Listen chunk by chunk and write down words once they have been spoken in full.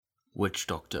Witch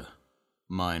doctor,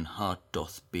 mine heart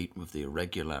doth beat with the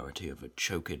irregularity of a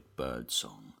choked bird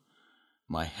song.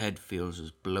 My head feels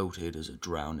as bloated as a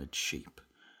drowned sheep,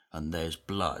 and there's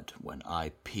blood when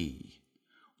I pee.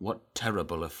 What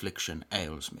terrible affliction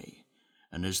ails me,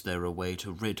 and is there a way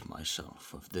to rid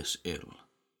myself of this ill?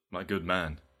 My good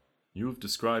man, you have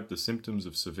described the symptoms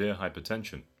of severe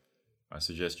hypertension. I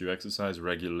suggest you exercise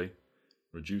regularly,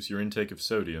 reduce your intake of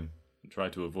sodium, and try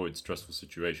to avoid stressful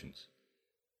situations.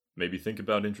 Maybe think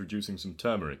about introducing some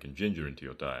turmeric and ginger into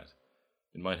your diet.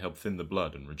 It might help thin the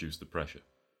blood and reduce the pressure.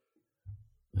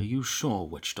 Are you sure,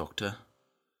 witch doctor?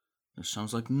 This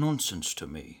sounds like nonsense to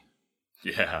me.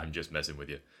 Yeah, I'm just messing with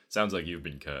you. Sounds like you've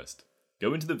been cursed.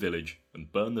 Go into the village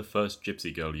and burn the first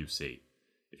gypsy girl you see.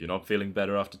 If you're not feeling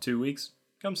better after 2 weeks,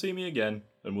 come see me again,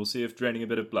 and we'll see if draining a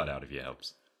bit of blood out of you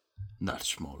helps.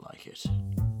 That's more like it.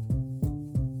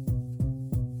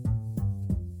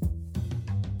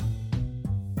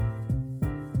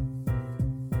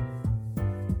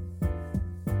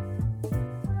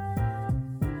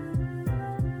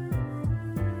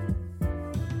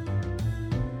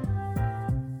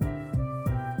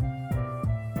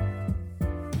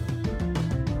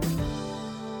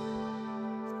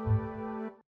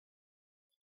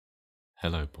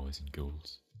 Hello, boys and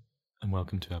ghouls, and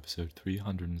welcome to episode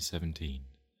 317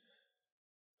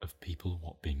 of People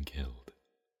What Been Killed.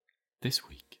 This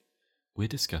week, we're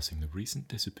discussing the recent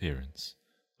disappearance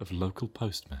of local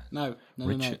postman No.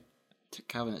 Richard.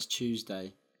 Calvin, it's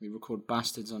Tuesday. We record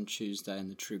Bastards on Tuesday and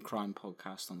the True Crime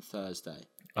podcast on Thursday.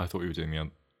 I thought we were doing the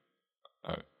other.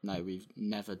 Oh, No, we've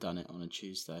never done it on a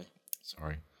Tuesday.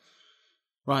 sorry.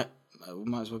 Right, we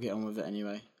might as well get on with it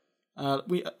anyway.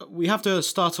 We have to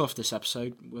start off this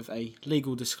episode with a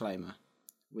legal disclaimer.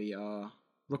 We are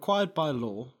required by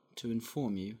law to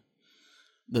inform you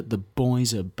that the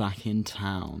boys are back in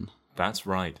town. That's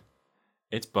right.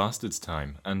 It's Bastards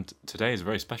time, and today is a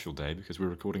very special day because we're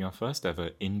recording our first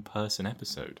ever in-person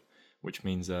episode, which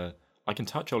means I can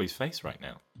touch Ollie's face right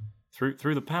now.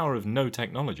 Through the power of no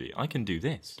technology, I can do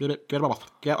this. Get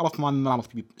off my mouth.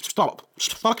 Stop.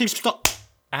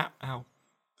 Ow, ow.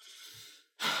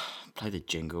 Play the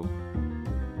jingle.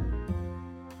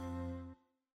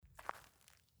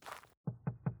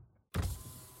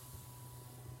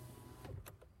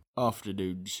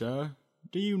 Afternoon, sir.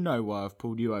 Do you know why I've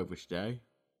pulled you over today?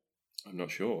 I'm not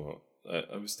sure.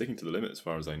 I was sticking to the limit as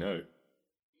far as I know.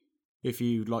 If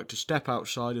you'd like to step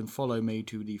outside and follow me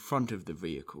to the front of the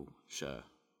vehicle, sir.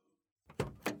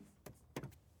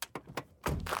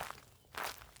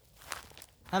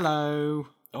 Hello.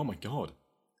 Oh my god.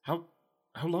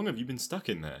 How long have you been stuck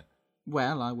in there?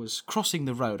 Well, I was crossing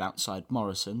the road outside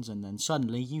Morrison's and then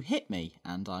suddenly you hit me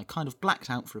and I kind of blacked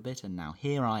out for a bit and now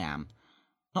here I am.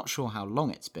 Not sure how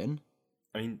long it's been.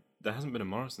 I mean, there hasn't been a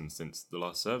Morrison since the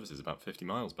last service is about 50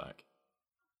 miles back.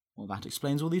 Well, that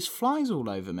explains all these flies all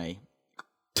over me.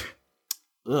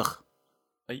 Ugh.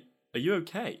 Are you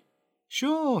okay?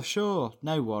 Sure,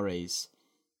 no worries.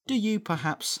 Do you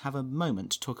perhaps have a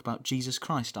moment to talk about Jesus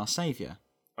Christ, our Saviour?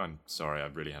 I'm sorry, I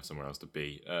really have somewhere else to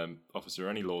be. Officer, are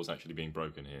any laws actually being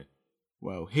broken here?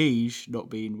 Well, he's not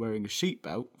been wearing a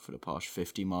seatbelt for the past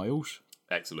 50 miles.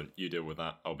 Excellent, you deal with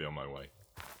that. I'll be on my way.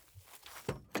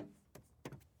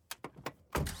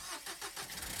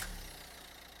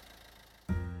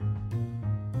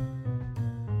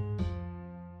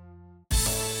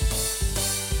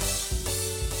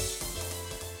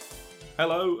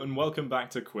 Hello and welcome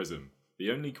back to Quiz'em,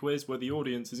 the only quiz where the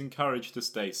audience is encouraged to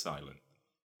stay silent.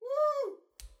 Woo!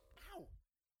 Ow.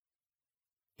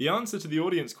 The answer to the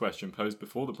audience question posed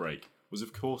before the break was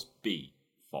of course B,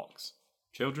 fox.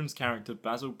 Children's character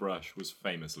Basil Brush was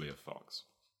famously a fox.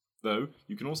 Though,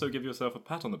 you can also give yourself a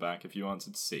pat on the back if you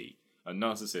answered C, a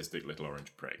narcissistic little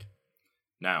orange prig.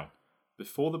 Now,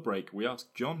 before the break we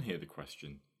asked John here the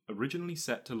question, originally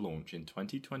set to launch in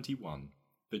 2021,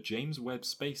 the James Webb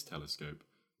Space Telescope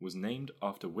was named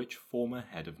after which former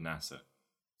head of NASA?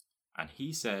 And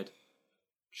he said,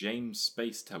 James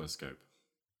Space Telescope.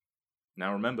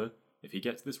 Now remember, if he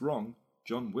gets this wrong,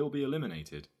 John will be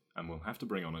eliminated, and we'll have to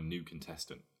bring on a new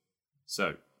contestant.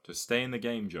 So, to stay in the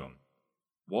game, John,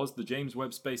 was the James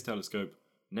Webb Space Telescope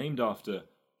named after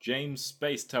James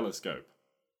Space Telescope?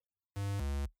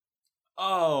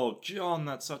 Oh, John,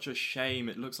 that's such a shame.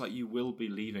 It looks like you will be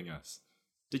leaving us.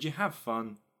 Did you have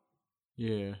fun?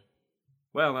 Yeah.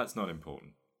 Well, that's not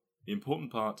important. The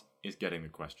important part is getting the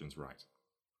questions right.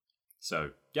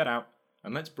 So, get out,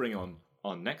 and let's bring on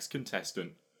our next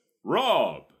contestant,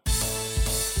 Rob!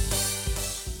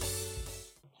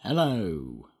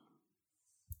 Hello.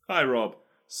 Hi, Rob.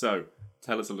 So,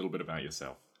 tell us a little bit about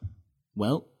yourself.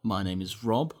 Well, my name is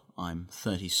Rob. I'm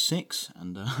 36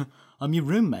 and I'm your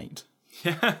roommate.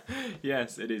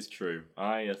 Yes, it is true.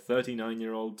 I, a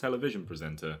 39-year-old television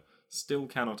presenter, still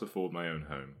cannot afford my own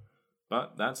home.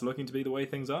 But that's looking to be the way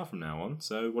things are from now on,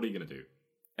 so what are you going to do?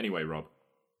 Anyway, Rob,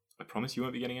 I promise you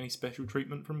won't be getting any special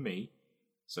treatment from me.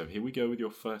 So here we go with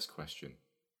your first question.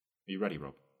 Are you ready,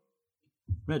 Rob?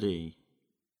 Ready?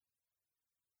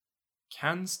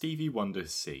 Can Stevie Wonder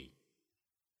see?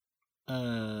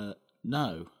 No.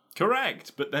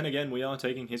 Correct, but then again, we are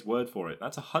taking his word for it.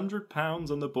 That's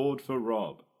 £100 on the board for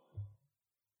Rob.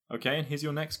 Okay, and here's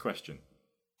your next question.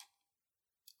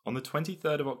 On the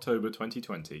 23rd of October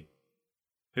 2020,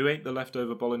 who ate the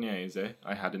leftover bolognese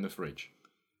I had in the fridge?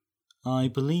 I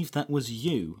believe that was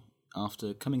you,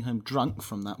 after coming home drunk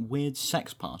from that weird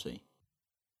sex party.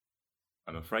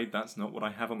 I'm afraid that's not what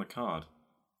I have on the card.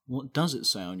 What does it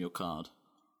say on your card?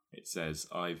 It says,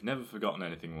 I've never forgotten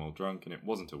anything while drunk, and it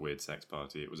wasn't a weird sex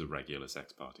party, it was a regular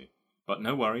sex party. But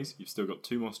no worries, you've still got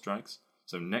 2 more strikes,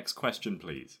 so next question,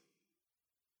 please.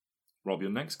 Rob,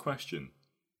 your next question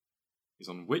is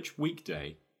on which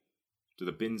weekday do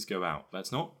the bins go out?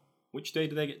 That's not which day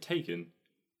do they get taken,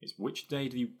 it's which day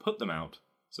do you put them out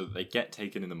so that they get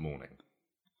taken in the morning.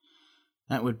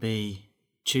 That would be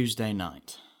Tuesday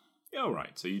night. Yeah,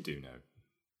 alright, so you do know.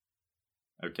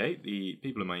 Okay, the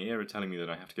people in my ear are telling me that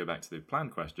I have to go back to the plan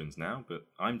questions now, but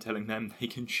I'm telling them they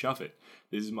can shove it.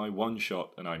 This is my one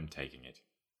shot and I'm taking it.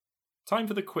 Time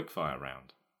for the quickfire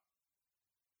round.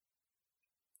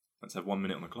 Let's have 1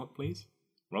 minute on the clock, please.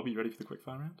 Rob, are you ready for the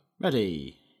quickfire round?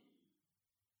 Ready.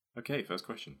 Okay, first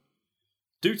question.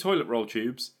 Do toilet roll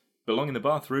tubes belong in the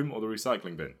bathroom or the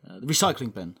recycling bin? The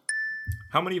recycling bin.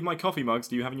 How many of my coffee mugs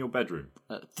do you have in your bedroom?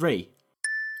 3.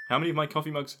 How many of my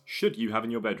coffee mugs should you have in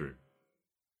your bedroom?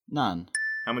 None.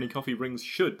 How many coffee rings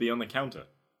should be on the counter?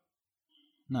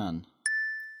 None.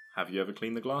 Have you ever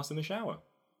cleaned the glass in the shower?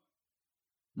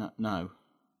 No.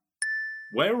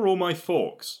 Where are all my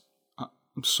forks?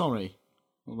 I'm sorry.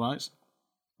 All right?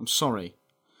 I'm sorry.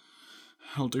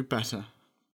 I'll do better.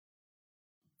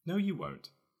 No, you won't.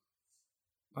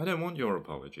 I don't want your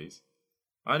apologies.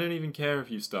 I don't even care if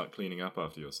you start cleaning up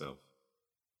after yourself.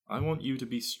 I want you to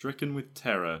be stricken with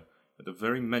terror at the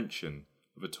very mention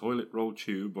of a toilet roll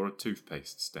tube or a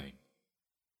toothpaste stain.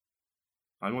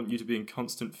 I want you to be in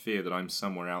constant fear that I'm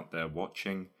somewhere out there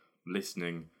watching,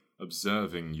 listening,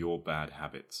 observing your bad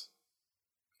habits.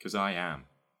 Because I am.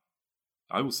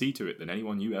 I will see to it that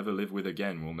anyone you ever live with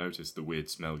again will notice the weird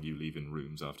smell you leave in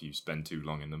rooms after you spend too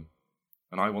long in them.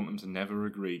 And I want them to never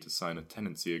agree to sign a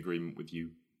tenancy agreement with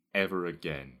you ever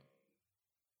again.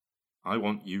 I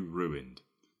want you ruined.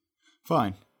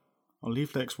 Fine. I'll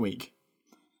leave next week.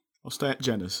 I'll stay at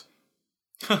Jenna's.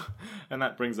 And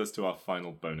that brings us to our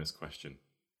final bonus question.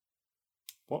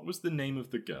 What was the name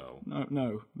of the girl?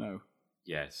 No.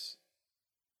 Yes.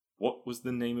 What was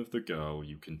the name of the girl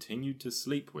you continued to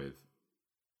sleep with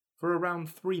for around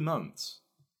 3 months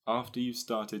after you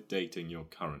started dating your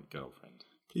current girlfriend?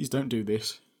 Please don't do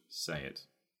this. Say it.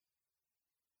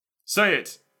 Say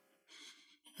it!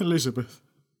 Elizabeth.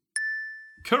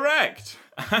 Correct!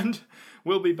 And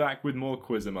we'll be back with more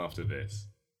Quizem after this.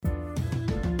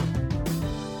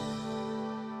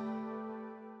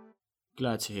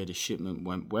 Glad to hear the shipment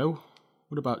went well.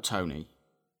 What about Tony?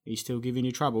 He's still giving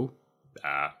you trouble?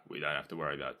 We don't have to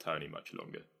worry about Tony much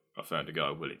longer. I found a guy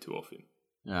willing to off him.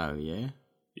 Oh, yeah?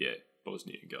 Yeah,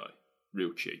 Bosnian guy.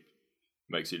 Real cheap.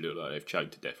 Makes it look like they've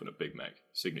choked to death on a Big Mac.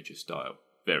 Signature style.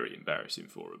 Very embarrassing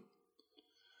for them.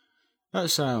 That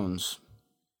sounds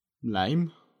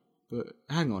lame. But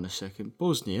hang on a second.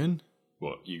 Bosnian?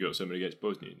 What, you got something against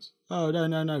Bosnians? Oh,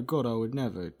 no, God, I would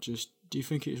never. Just, do you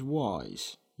think it's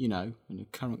wise, in the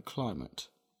current climate?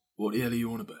 What the hell are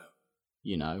you on about?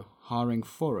 Hiring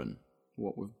foreign.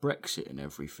 What with Brexit and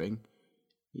everything.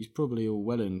 He's probably all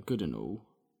well and good and all.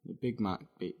 The Big Mac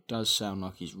bit does sound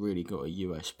like he's really got a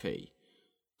USP.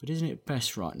 But isn't it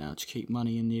best right now to keep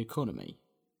money in the economy?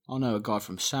 I know a guy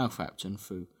from Southampton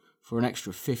who, for an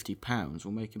extra £50,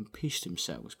 will make him piss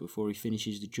themselves before he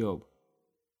finishes the job.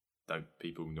 Don't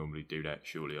people normally do that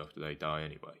surely after they die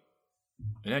anyway?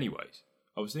 And anyways,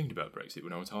 I was thinking about Brexit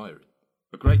when I was hiring.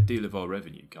 A great deal of our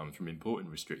revenue comes from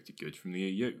importing restricted goods from the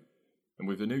EU. And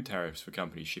with the new tariffs for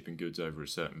companies shipping goods over a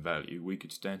certain value, we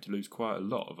could stand to lose quite a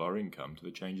lot of our income to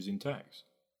the changes in tax.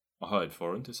 I hired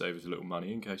foreign to save us a little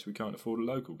money in case we can't afford a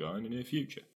local guy in the near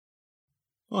future.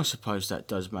 I suppose that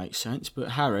does make sense,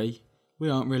 but Harry, we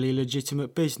aren't really a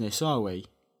legitimate business, are we?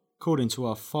 According to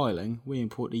our filing, we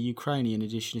import the Ukrainian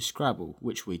edition of Scrabble,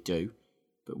 which we do,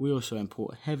 but we also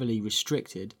import heavily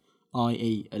restricted,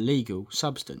 i.e. illegal,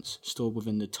 substance stored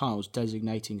within the tiles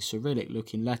designating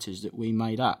Cyrillic-looking letters that we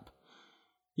made up.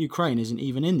 Ukraine isn't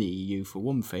even in the EU for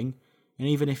one thing, and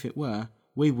even if it were,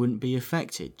 we wouldn't be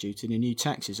affected due to the new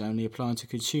taxes only applying to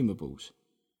consumables.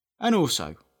 And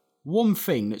also, one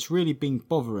thing that's really been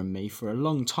bothering me for a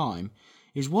long time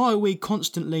is why are we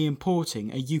constantly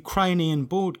importing a Ukrainian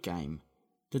board game?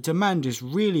 The demand has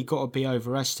really got to be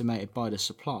overestimated by the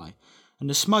supply, and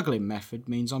the smuggling method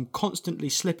means I'm constantly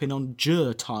slipping on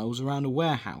Jur tiles around a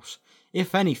warehouse.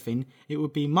 If anything, it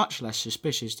would be much less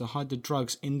suspicious to hide the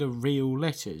drugs in the real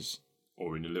letters.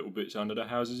 Or in the little bits under the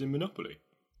houses in Monopoly.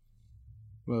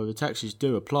 Well, the taxes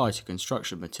do apply to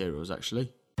construction materials,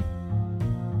 actually.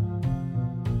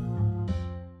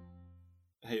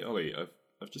 Hey Ollie,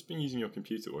 I've just been using your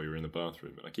computer while you were in the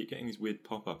bathroom, and I keep getting these weird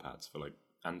pop-up ads for like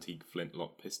antique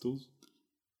flintlock pistols.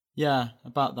 Yeah,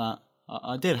 about that.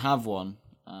 I did have one,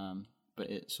 but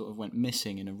it sort of went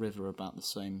missing in a river about the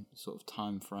same sort of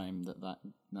time frame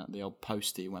that the old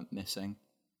postie went missing.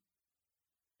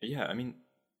 Yeah, I mean,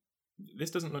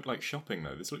 this doesn't look like shopping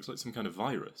though. This looks like some kind of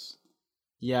virus.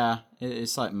 Yeah,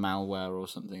 it's like malware or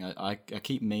something. I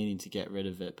keep meaning to get rid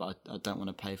of it, but I don't want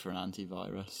to pay for an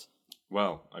antivirus.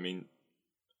 Well, I mean,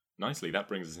 nicely, that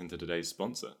brings us into today's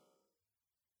sponsor.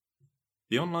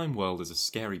 The online world is a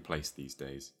scary place these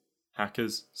days.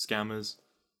 Hackers, scammers,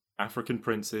 African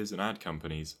princes and ad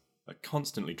companies are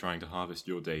constantly trying to harvest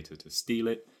your data to steal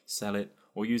it, sell it,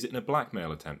 or use it in a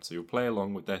blackmail attempt so you'll play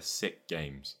along with their sick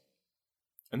games.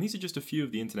 And these are just a few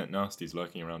of the internet nasties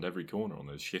lurking around every corner on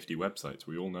those shifty websites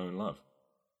we all know and love.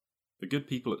 The good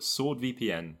people at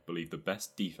SwordVPN believe the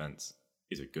best defense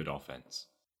is a good offense.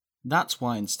 That's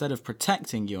why instead of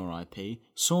protecting your IP,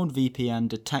 SwordVPN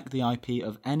detect the IP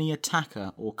of any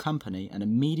attacker or company and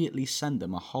immediately send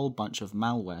them a whole bunch of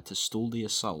malware to stall the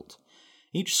assault.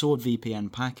 Each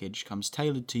SwordVPN package comes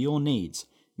tailored to your needs,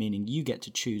 meaning you get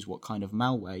to choose what kind of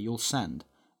malware you'll send.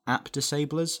 App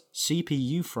disablers,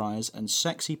 CPU fryers, and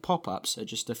sexy pop-ups are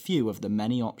just a few of the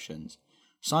many options.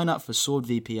 Sign up for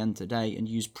SwordVPN today and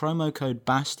use promo code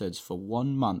BASTARDS for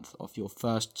 1 month off your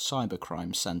first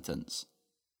cybercrime sentence.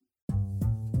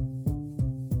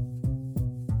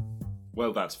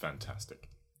 Well, that's fantastic.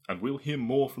 And we'll hear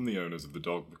more from the owners of the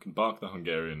dog that can bark the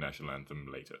Hungarian national anthem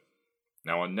later.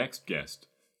 Now, our next guest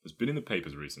has been in the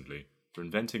papers recently for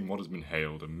inventing what has been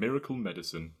hailed a miracle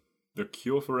medicine, the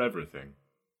cure for everything,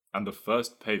 and the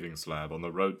first paving slab on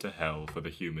the road to hell for the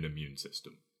human immune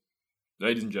system.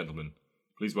 Ladies and gentlemen,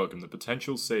 please welcome the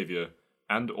potential saviour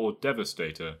and or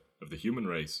devastator of the human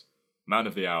race, man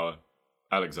of the hour,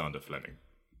 Alexander Fleming.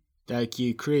 Thank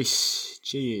you, Chris.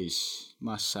 Cheers.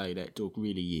 Must say that dog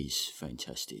really is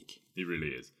fantastic. He really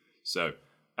is. So,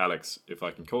 Alex, if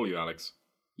I can call you Alex.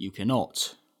 You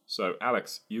cannot. So,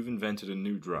 Alex, you've invented a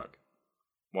new drug.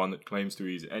 One that claims to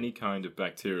ease any kind of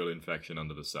bacterial infection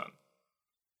under the sun.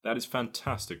 That is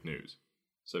fantastic news.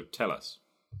 So tell us,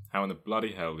 how in the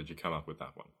bloody hell did you come up with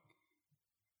that one?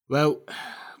 Well,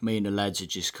 me and the lads had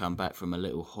just come back from a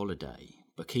little holiday.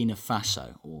 Burkina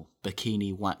Faso, or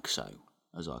Bikini Waxo,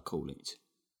 as I call it.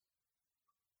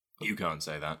 You can't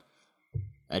say that.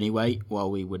 Anyway, while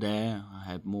we were there, I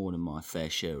had more than my fair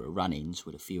share of run-ins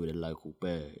with a few of the local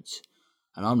birds.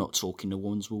 And I'm not talking the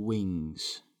ones with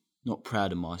wings. Not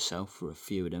proud of myself for a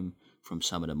few of them from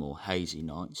some of the more hazy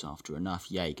nights after enough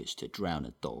Jaegers to drown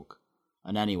a dog.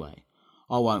 And anyway,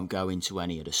 I won't go into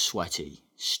any of the sweaty,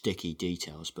 sticky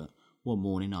details, but one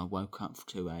morning I woke up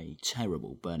to a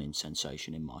terrible burning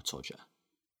sensation in my todger.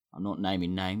 I'm not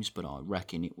naming names, but I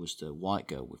reckon it was the white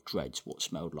girl with dreads what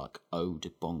smelled like eau de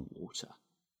bong water.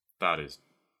 That is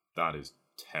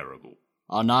terrible.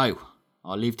 I know.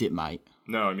 I lived it, mate.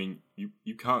 No, I mean,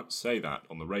 you can't say that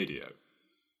on the radio.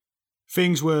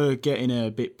 Things were getting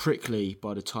a bit prickly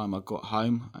by the time I got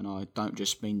home, and I don't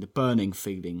just mean the burning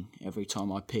feeling every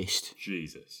time I pissed.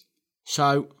 Jesus.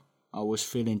 So, I was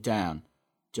feeling down,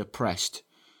 depressed.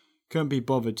 Couldn't be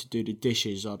bothered to do the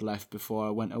dishes I'd left before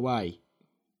I went away.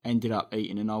 Ended up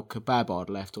eating an old kebab I'd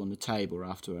left on the table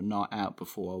after a night out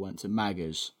before I went to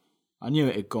Maggers. I knew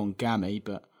it had gone gammy,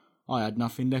 but I had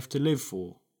nothing left to live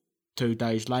for. 2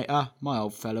 days later, my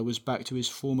old fella was back to his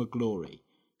former glory.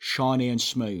 Shiny and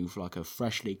smooth like a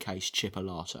freshly cased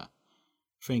chipolata.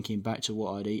 Thinking back to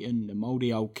what I'd eaten, the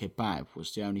mouldy old kebab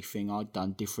was the only thing I'd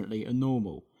done differently to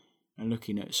normal, and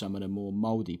looking at some of the more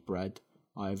mouldy bread,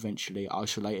 I eventually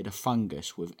isolated a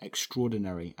fungus with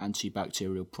extraordinary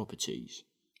antibacterial properties.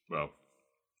 Well,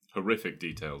 horrific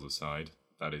details aside,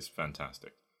 that is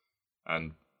fantastic.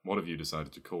 And what have you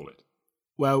decided to call it?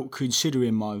 Well,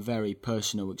 considering my very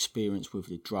personal experience with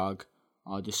the drug,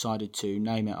 I decided to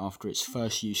name it after its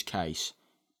first use case,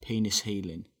 penis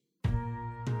healing.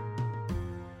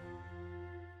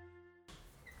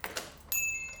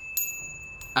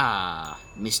 Ah,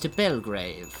 Mr.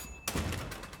 Belgrave.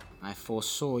 I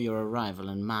foresaw your arrival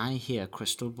in my here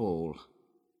crystal ball.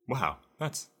 Wow,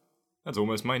 that's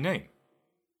almost my name.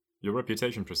 Your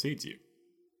reputation precedes you.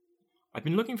 I've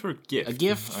been looking for a gift. A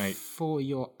gift for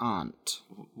your aunt.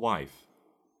 Wife.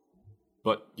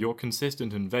 But your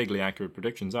consistent and vaguely accurate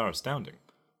predictions are astounding.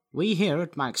 We here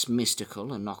at Mike's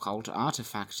Mystical and Occult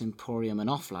Artifacts Emporium and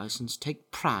Off-License take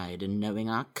pride in knowing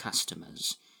our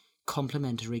customers.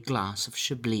 Complimentary glass of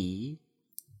Chablis.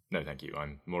 No, thank you.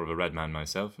 I'm more of a red man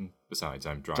myself, and besides,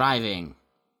 I'm driving.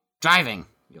 Driving!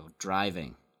 You're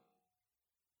driving.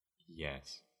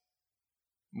 Yes.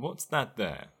 What's that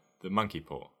there? The monkey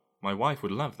paw. My wife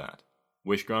would love that.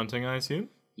 Wish granting, I assume?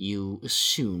 You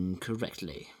assume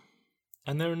correctly.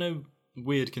 And there are no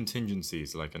weird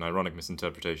contingencies like an ironic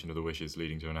misinterpretation of the wishes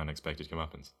leading to an unexpected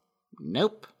comeuppance?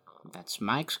 Nope. That's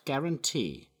Mike's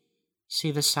guarantee.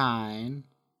 See the sign?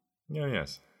 Oh,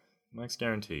 yes. Mike's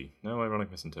guarantee. No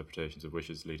ironic misinterpretations of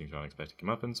wishes leading to unexpected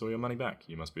comeuppance or your money back.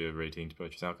 You must be over 18 to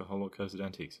purchase alcohol or cursed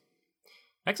antiques.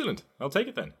 Excellent. I'll take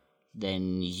it then.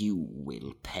 Then you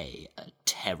will pay a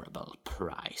terrible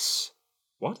price.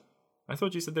 What? I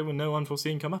thought you said there were no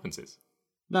unforeseen comeuppances.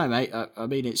 No, mate. I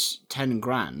mean, it's 10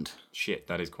 grand. Shit,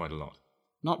 that is quite a lot.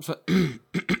 Not for...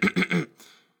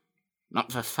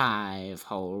 Not for 5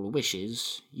 whole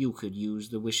wishes. You could use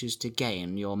the wishes to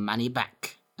gain your money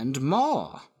back. And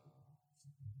more.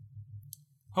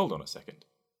 Hold on a second.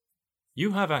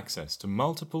 You have access to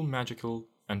multiple magical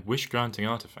and wish-granting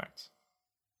artifacts.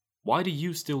 Why do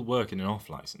you still work in an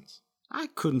off-license? I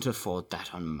couldn't afford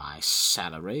that on my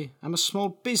salary. I'm a small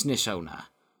business owner.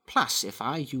 Plus, if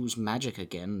I use magic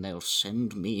again, they'll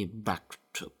send me back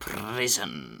to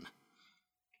prison.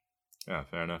 Ah,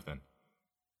 fair enough then.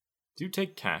 Do you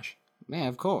take cash? Yeah,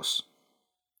 of course.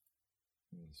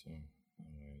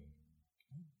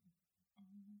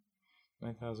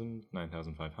 9,000,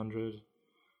 9,500,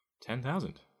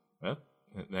 10,000. Well,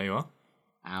 there you are.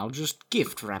 I'll just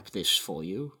gift wrap this for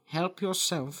you. Help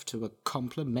yourself to a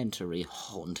complimentary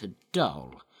haunted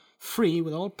doll. Free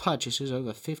with all purchases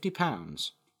over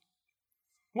 £50.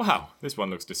 Wow, this one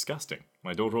looks disgusting.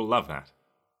 My daughter will love that.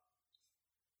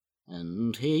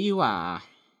 And here you are.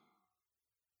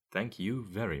 Thank you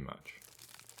very much.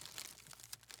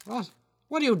 What?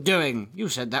 What are you doing? You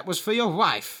said that was for your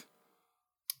wife.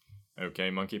 Okay,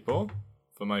 Monkey Paw.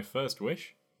 For my first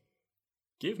wish,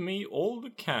 give me all the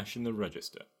cash in the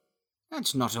register.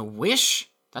 That's not a wish.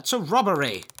 That's a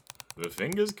robbery. The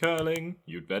finger's curling.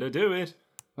 You'd better do it.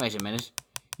 Wait a minute.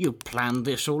 You planned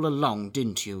this all along,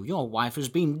 didn't you? Your wife has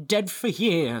been dead for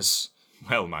years.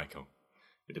 Well, Michael,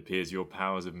 it appears your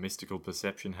powers of mystical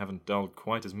perception haven't dulled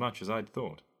quite as much as I'd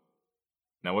thought.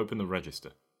 Now open the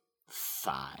register.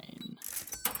 Fine.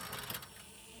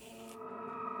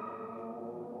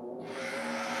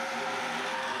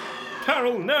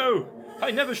 Carol, no!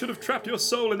 I never should have trapped your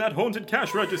soul in that haunted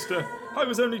cash register. I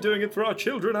was only doing it for our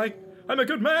children. I'm a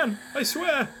good man. I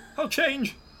swear. I'll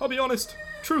change. I'll be honest.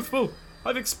 Truthful.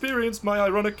 I've experienced my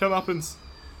ironic comeuppance.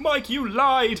 Mike, you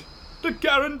lied. The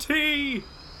guarantee.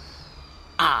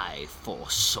 I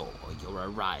foresaw your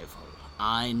arrival.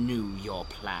 I knew your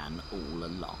plan all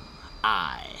along.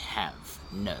 I have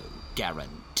no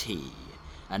guarantee.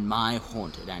 And my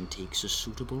haunted antiques are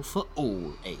suitable for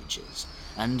all ages.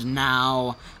 And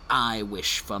now I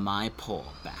wish for my paw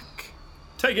back.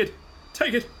 Take it!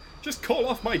 Take it! Just call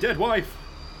off my dead wife!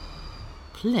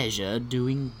 Pleasure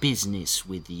doing business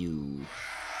with you.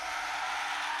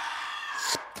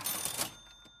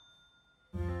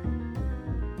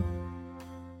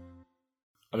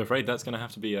 I'm afraid that's going to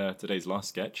have to be today's last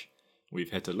sketch.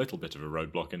 We've hit a little bit of a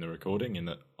roadblock in the recording in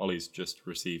that Ollie's just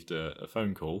received a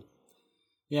phone call.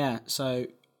 Yeah, so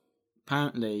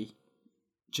apparently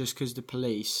just because the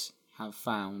police have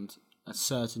found a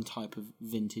certain type of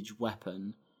vintage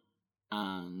weapon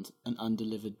and an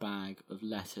undelivered bag of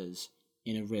letters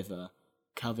in a river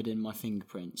covered in my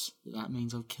fingerprints, that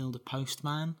means I've killed a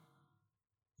postman?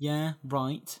 Yeah,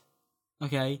 right.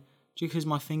 Okay, just because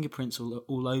my fingerprints are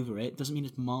all over it doesn't mean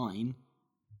it's mine.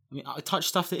 I mean, I touch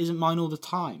stuff that isn't mine all the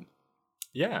time.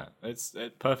 Yeah, it's a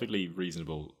perfectly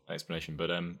reasonable explanation,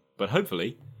 but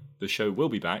hopefully the show will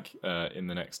be back in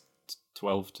the next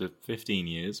 12 to 15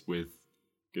 years with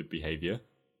good behaviour.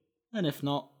 And if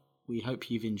not, we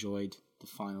hope you've enjoyed the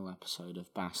final episode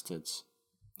of Bastards.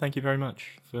 Thank you very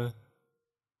much for...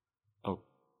 Oh,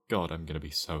 God, I'm going to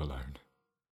be so alone.